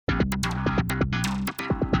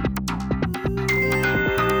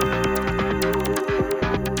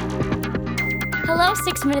Hello,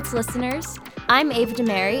 6 Minutes listeners. I'm Ava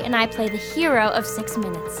DeMary, and I play the hero of 6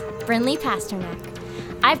 Minutes, Brinley Pasternak.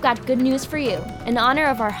 I've got good news for you. In honor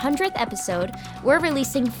of our 100th episode, we're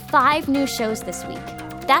releasing 5 new shows this week.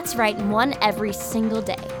 That's right, one every single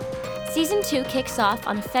day. Season 2 kicks off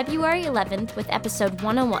on February 11th with episode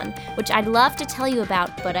 101, which I'd love to tell you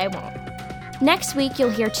about, but I won't. Next week,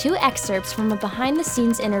 you'll hear 2 excerpts from a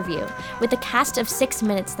behind-the-scenes interview with the cast of 6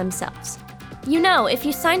 Minutes themselves. You know, if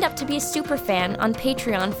you signed up to be a superfan on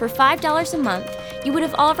Patreon for $5 a month, you would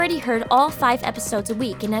have already heard all 5 episodes a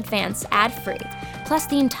week in advance ad-free, plus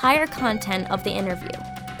the entire content of the interview.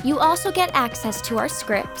 You also get access to our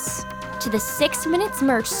scripts, to the 6 Minutes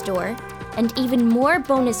merch store, and even more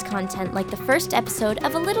bonus content like the first episode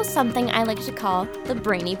of a little something I like to call the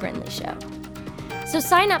Brainy Brinley Show. So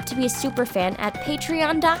sign up to be a superfan at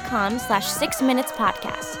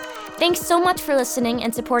patreon.com/6minutes-podcast. Thanks so much for listening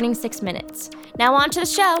and supporting 6 Minutes. Now on to the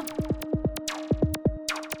show.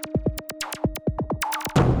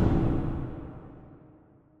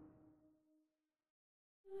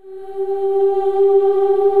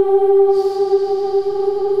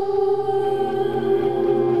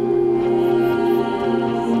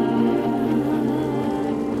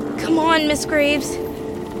 Come on, Miss Graves.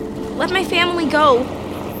 Let my family go.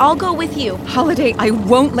 I'll go with you. Holiday, I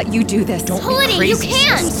won't let you do this. Don't Holiday, be crazy. You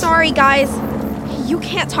can't! I'm sorry, guys. You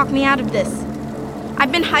can't talk me out of this.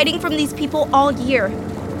 I've been hiding from these people all year.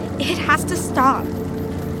 It has to stop.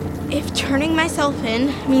 If turning myself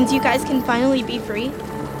in means you guys can finally be free,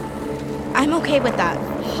 I'm okay with that.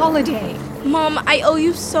 Holiday. Mom, I owe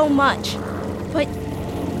you so much. But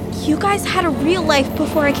you guys had a real life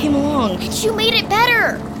before I came along. But you made it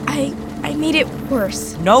better. I made it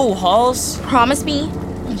worse. No, Halls. Promise me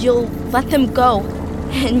you'll let them go,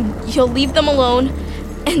 and you'll leave them alone,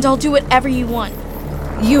 and I'll do whatever you want.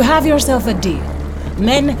 You have yourself a deal.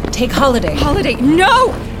 Men, take Holiday. Holiday,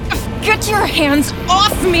 no! Get your hands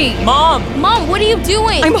off me! Mom, what are you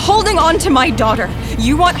doing? I'm holding on to my daughter.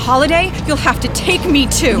 You want Holiday? You'll have to take me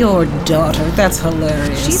too. Your daughter, that's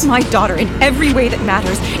hilarious. She's my daughter in every way that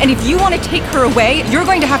matters, and if you want to take her away, you're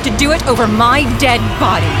going to have to do it over my dead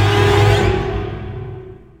body.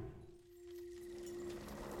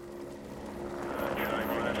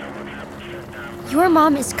 Your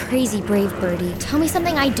mom is crazy, brave birdie. Tell me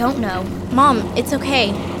something I don't know. Mom, it's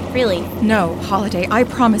okay. Really. No, Holiday, I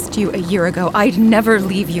promised you a year ago I'd never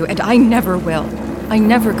leave you, and I never will. I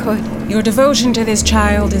never could. Your devotion to this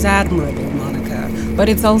child is admirable, Monica, but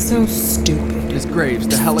it's also stupid. Miss Graves,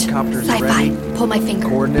 the helicopter's ready. Sci-fi, pull my finger.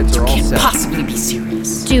 Coordinates are all set. You can't possibly be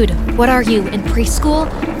serious. Dude, what are you, in preschool?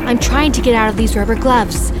 I'm trying to get out of these rubber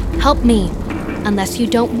gloves. Help me. Unless you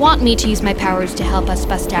don't want me to use my powers to help us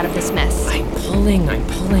bust out of this mess. I'm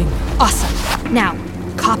pulling. Awesome. Now,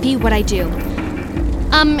 copy what I do.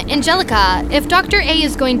 Angelica, if Dr. A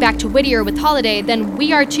is going back to Whittier with Holiday, then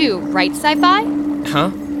we are too, right, Sci-Fi? Huh?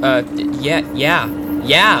 Yeah.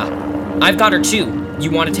 I've got her too. You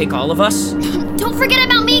want to take all of us? Don't forget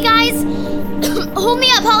about me, guys! Hold me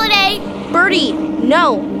up, Holiday! Birdie,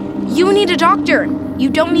 no. You need a doctor. You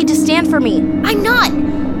don't need to stand for me. I'm not!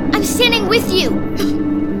 I'm standing with you!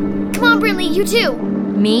 Come on, Brinley, you too!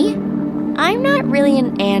 Me? I'm not really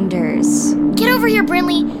an Anders. Get over here,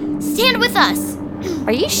 Brinley! Stand with us!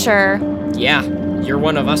 Are you sure? Yeah, you're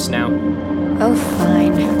one of us now. Oh,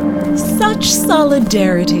 fine. Such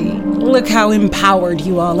solidarity. Look how empowered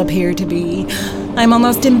you all appear to be. I'm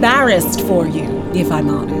almost embarrassed for you, if I'm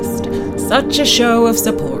honest. Such a show of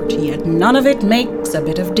support, yet none of it makes a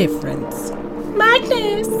bit of difference.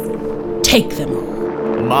 Magnus! Take them all.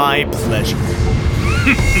 My pleasure.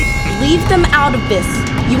 Leave them out of this.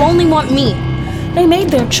 You only want me. They made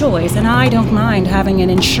their choice, and I don't mind having an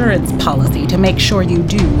insurance policy to make sure you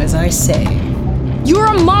do as I say. You're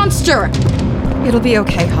a monster! It'll be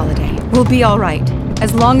okay, Holiday. We'll be all right,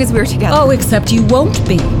 as long as we're together. Oh, except you won't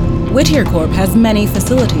be. Whittier Corp has many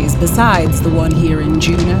facilities besides the one here in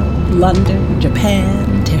Juneau, London,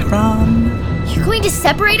 Japan, Tehran. You're going to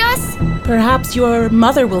separate us? Perhaps your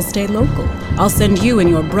mother will stay local. I'll send you and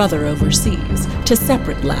your brother overseas, to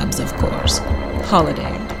separate labs, of course.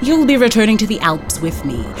 Holiday, you'll be returning to the Alps with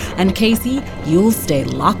me, and Casey, you'll stay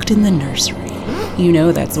locked in the nursery. You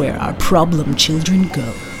know that's where our problem children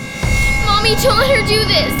go. Mommy, don't let her do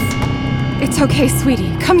this! It's okay,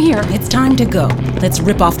 sweetie. Come here. It's time to go. Let's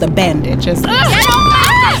rip off the bandages. Get off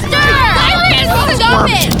faster! Stop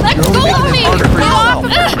it! Let go of me!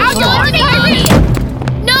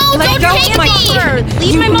 No, Let don't go take of my me!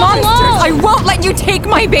 Leave you my mom monsters! alone! I won't let you take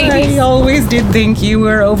my babies! I always did think you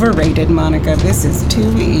were overrated, Monica. This is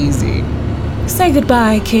too easy. Say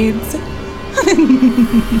goodbye, kids.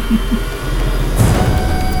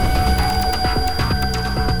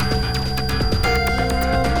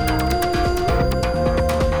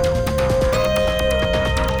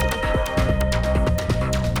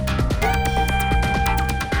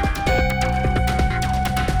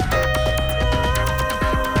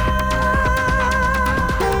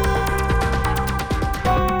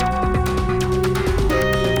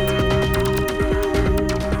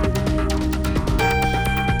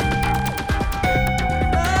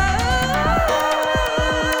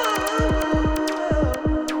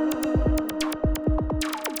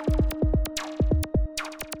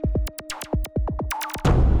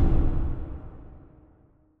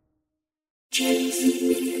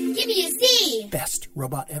 Give me a C!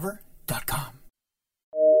 BestRobotEver.com